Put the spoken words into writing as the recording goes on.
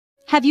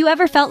Have you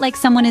ever felt like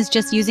someone is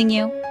just using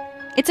you?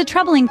 It's a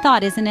troubling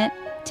thought, isn't it?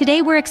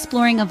 Today we're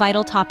exploring a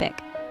vital topic,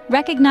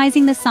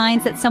 recognizing the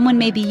signs that someone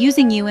may be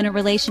using you in a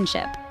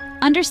relationship.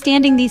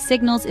 Understanding these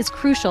signals is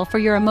crucial for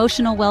your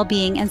emotional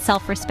well-being and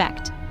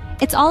self-respect.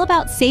 It's all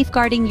about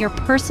safeguarding your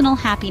personal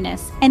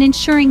happiness and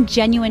ensuring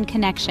genuine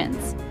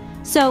connections.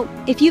 So,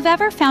 if you've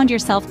ever found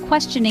yourself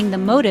questioning the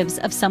motives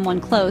of someone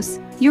close,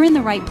 you're in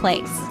the right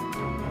place.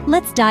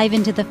 Let's dive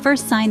into the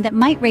first sign that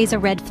might raise a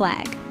red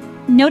flag.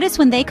 Notice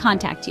when they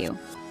contact you.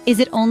 Is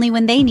it only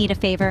when they need a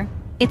favor?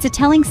 It's a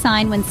telling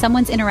sign when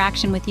someone's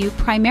interaction with you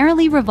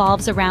primarily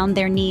revolves around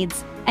their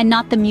needs and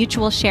not the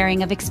mutual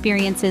sharing of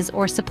experiences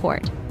or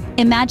support.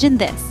 Imagine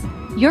this.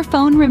 Your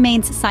phone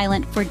remains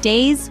silent for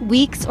days,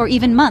 weeks, or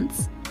even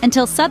months,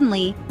 until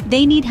suddenly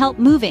they need help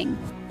moving,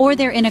 or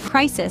they're in a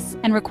crisis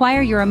and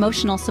require your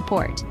emotional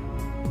support.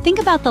 Think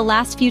about the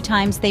last few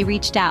times they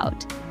reached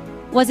out.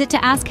 Was it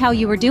to ask how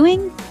you were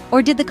doing,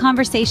 or did the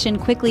conversation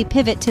quickly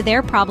pivot to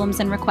their problems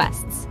and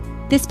requests?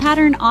 This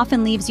pattern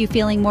often leaves you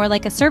feeling more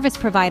like a service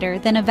provider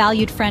than a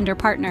valued friend or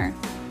partner.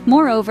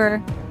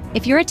 Moreover,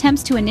 if your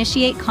attempts to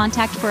initiate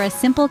contact for a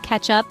simple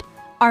catch-up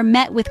are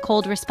met with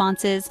cold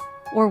responses,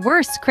 or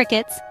worse,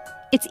 crickets,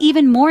 it's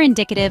even more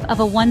indicative of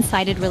a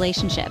one-sided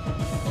relationship.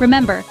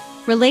 Remember,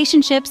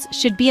 relationships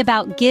should be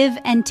about give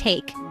and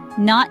take,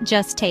 not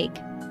just take.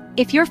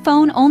 If your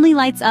phone only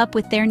lights up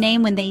with their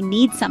name when they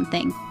need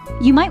something,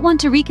 you might want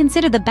to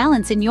reconsider the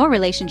balance in your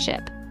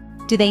relationship.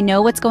 Do they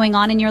know what's going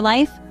on in your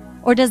life?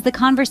 Or does the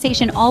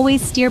conversation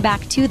always steer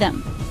back to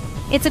them?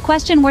 It's a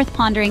question worth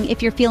pondering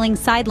if you're feeling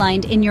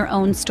sidelined in your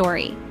own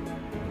story.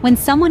 When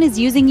someone is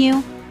using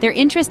you, their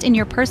interest in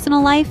your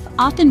personal life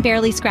often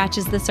barely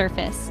scratches the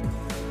surface.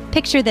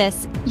 Picture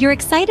this: you're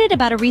excited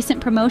about a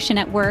recent promotion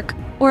at work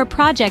or a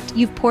project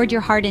you've poured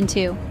your heart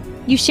into.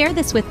 You share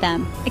this with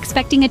them,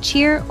 expecting a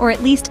cheer or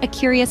at least a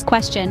curious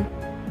question.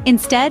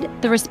 Instead,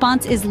 the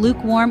response is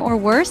lukewarm or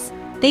worse.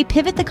 They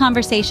pivot the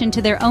conversation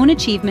to their own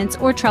achievements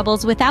or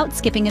troubles without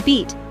skipping a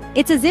beat.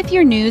 It's as if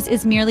your news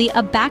is merely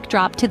a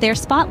backdrop to their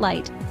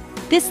spotlight.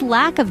 This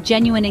lack of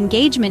genuine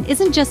engagement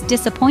isn't just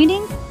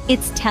disappointing,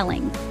 it's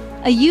telling.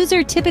 A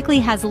user typically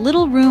has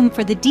little room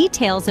for the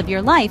details of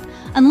your life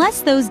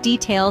unless those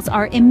details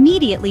are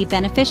immediately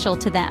beneficial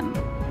to them.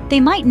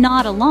 They might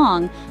nod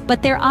along,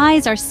 but their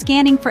eyes are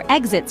scanning for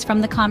exits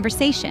from the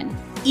conversation,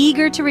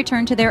 eager to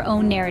return to their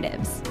own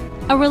narratives.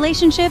 A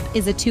relationship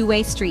is a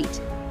two-way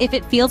street. If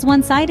it feels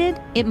one-sided,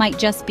 it might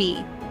just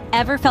be.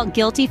 Ever felt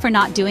guilty for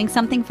not doing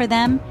something for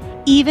them,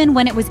 even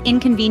when it was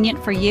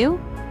inconvenient for you?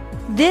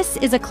 This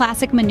is a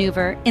classic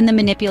maneuver in the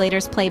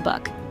manipulator's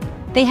playbook.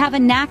 They have a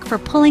knack for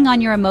pulling on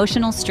your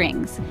emotional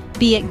strings,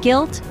 be it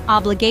guilt,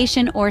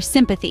 obligation, or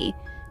sympathy,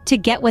 to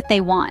get what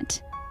they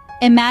want.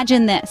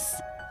 Imagine this.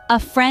 A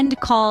friend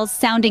calls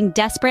sounding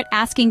desperate,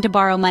 asking to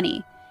borrow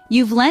money.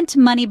 You've lent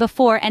money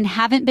before and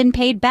haven't been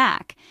paid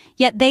back,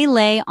 yet they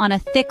lay on a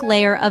thick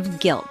layer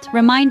of guilt,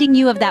 reminding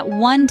you of that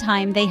one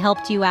time they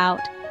helped you out.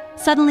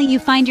 Suddenly you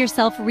find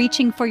yourself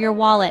reaching for your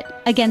wallet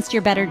against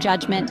your better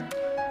judgment.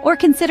 Or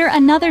consider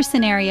another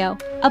scenario,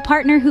 a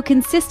partner who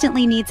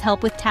consistently needs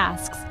help with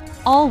tasks,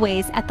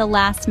 always at the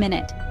last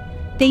minute.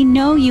 They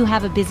know you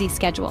have a busy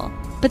schedule,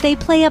 but they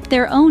play up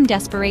their own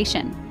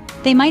desperation.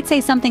 They might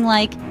say something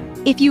like,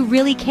 "If you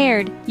really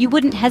cared, you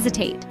wouldn't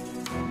hesitate."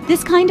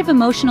 This kind of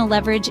emotional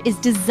leverage is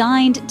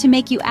designed to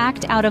make you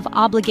act out of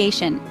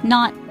obligation,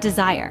 not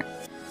desire.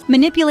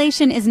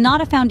 Manipulation is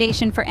not a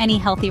foundation for any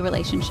healthy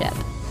relationship.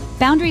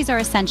 Boundaries are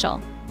essential.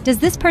 Does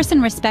this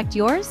person respect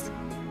yours?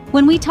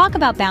 When we talk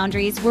about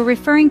boundaries, we're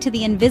referring to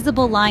the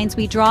invisible lines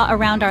we draw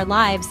around our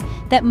lives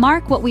that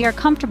mark what we are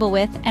comfortable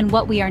with and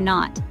what we are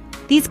not.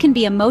 These can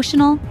be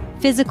emotional,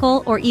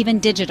 physical, or even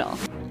digital.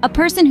 A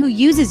person who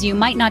uses you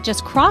might not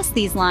just cross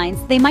these lines,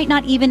 they might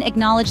not even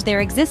acknowledge their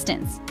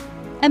existence.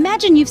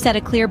 Imagine you've set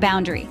a clear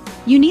boundary.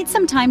 You need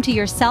some time to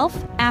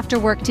yourself after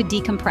work to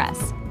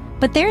decompress.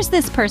 But there's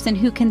this person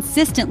who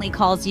consistently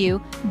calls you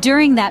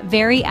during that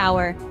very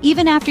hour,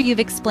 even after you've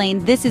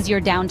explained this is your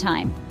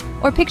downtime.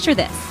 Or picture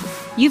this.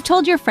 You've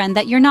told your friend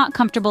that you're not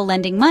comfortable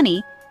lending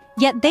money,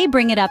 yet they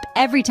bring it up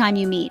every time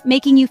you meet,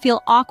 making you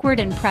feel awkward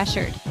and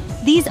pressured.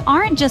 These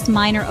aren't just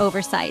minor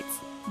oversights.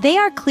 They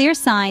are clear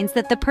signs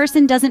that the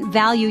person doesn't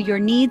value your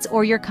needs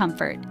or your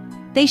comfort.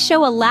 They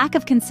show a lack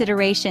of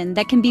consideration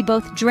that can be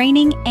both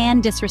draining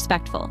and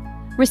disrespectful.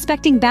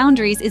 Respecting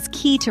boundaries is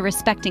key to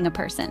respecting a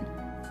person.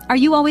 Are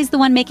you always the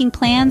one making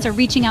plans or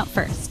reaching out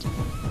first?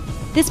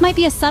 This might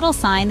be a subtle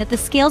sign that the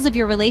scales of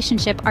your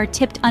relationship are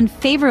tipped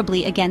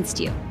unfavorably against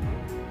you.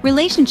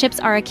 Relationships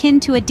are akin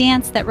to a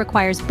dance that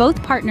requires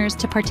both partners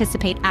to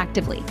participate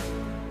actively.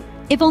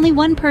 If only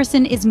one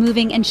person is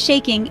moving and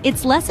shaking,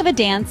 it's less of a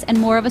dance and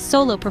more of a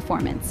solo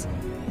performance.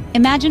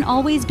 Imagine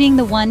always being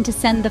the one to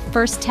send the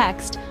first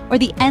text or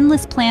the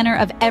endless planner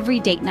of every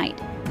date night.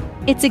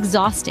 It's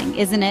exhausting,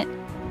 isn't it?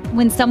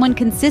 When someone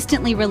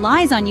consistently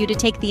relies on you to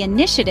take the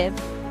initiative,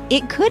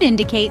 it could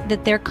indicate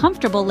that they're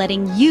comfortable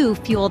letting you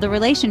fuel the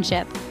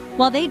relationship,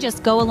 while they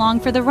just go along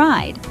for the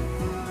ride.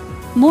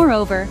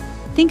 Moreover,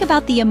 think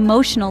about the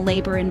emotional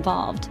labor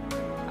involved.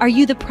 Are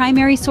you the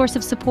primary source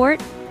of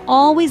support,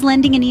 always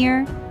lending an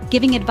ear,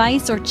 giving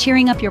advice or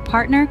cheering up your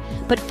partner,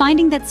 but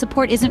finding that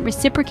support isn't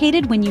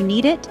reciprocated when you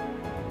need it?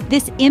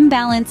 This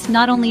imbalance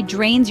not only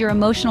drains your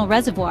emotional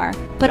reservoir,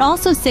 but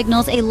also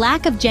signals a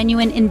lack of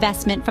genuine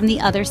investment from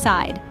the other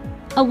side.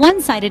 A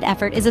one-sided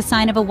effort is a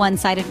sign of a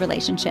one-sided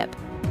relationship.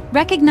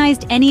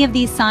 Recognized any of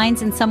these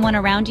signs in someone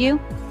around you?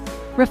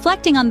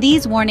 Reflecting on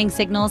these warning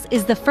signals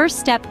is the first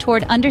step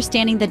toward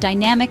understanding the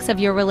dynamics of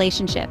your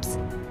relationships.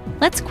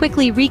 Let's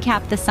quickly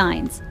recap the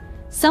signs.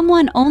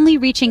 Someone only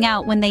reaching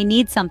out when they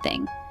need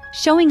something,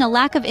 showing a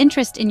lack of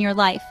interest in your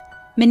life,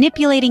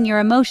 manipulating your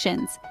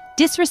emotions,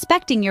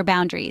 disrespecting your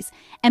boundaries,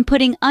 and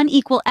putting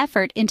unequal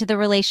effort into the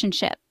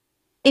relationship.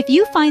 If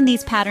you find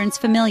these patterns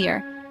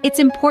familiar, it's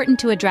important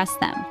to address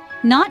them,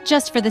 not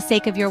just for the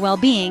sake of your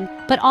well-being,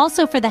 but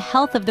also for the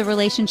health of the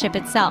relationship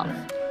itself.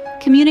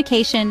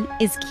 Communication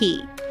is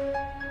key.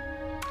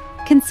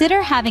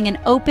 Consider having an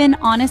open,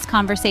 honest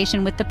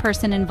conversation with the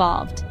person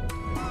involved.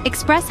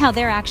 Express how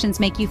their actions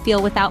make you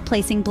feel without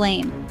placing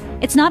blame.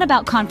 It's not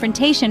about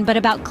confrontation, but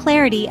about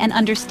clarity and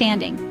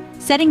understanding.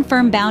 Setting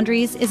firm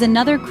boundaries is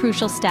another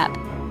crucial step.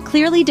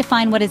 Clearly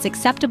define what is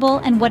acceptable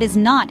and what is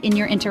not in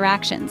your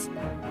interactions.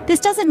 This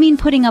doesn't mean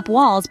putting up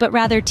walls, but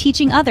rather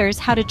teaching others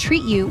how to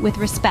treat you with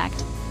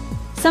respect.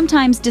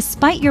 Sometimes,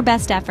 despite your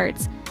best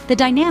efforts, the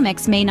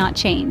dynamics may not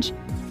change.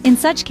 In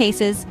such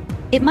cases,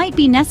 it might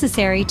be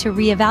necessary to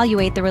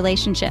reevaluate the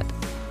relationship.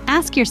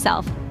 Ask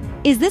yourself,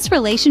 is this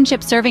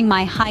relationship serving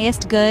my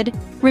highest good?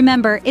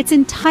 Remember, it's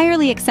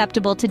entirely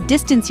acceptable to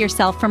distance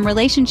yourself from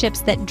relationships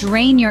that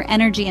drain your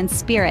energy and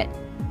spirit.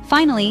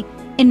 Finally,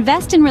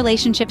 invest in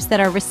relationships that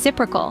are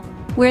reciprocal,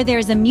 where there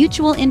is a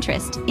mutual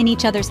interest in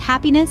each other's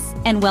happiness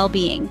and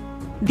well-being.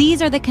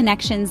 These are the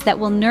connections that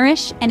will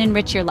nourish and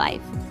enrich your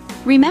life.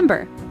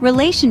 Remember,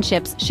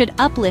 relationships should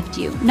uplift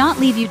you, not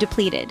leave you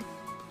depleted.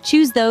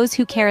 Choose those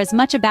who care as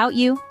much about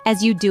you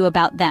as you do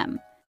about them.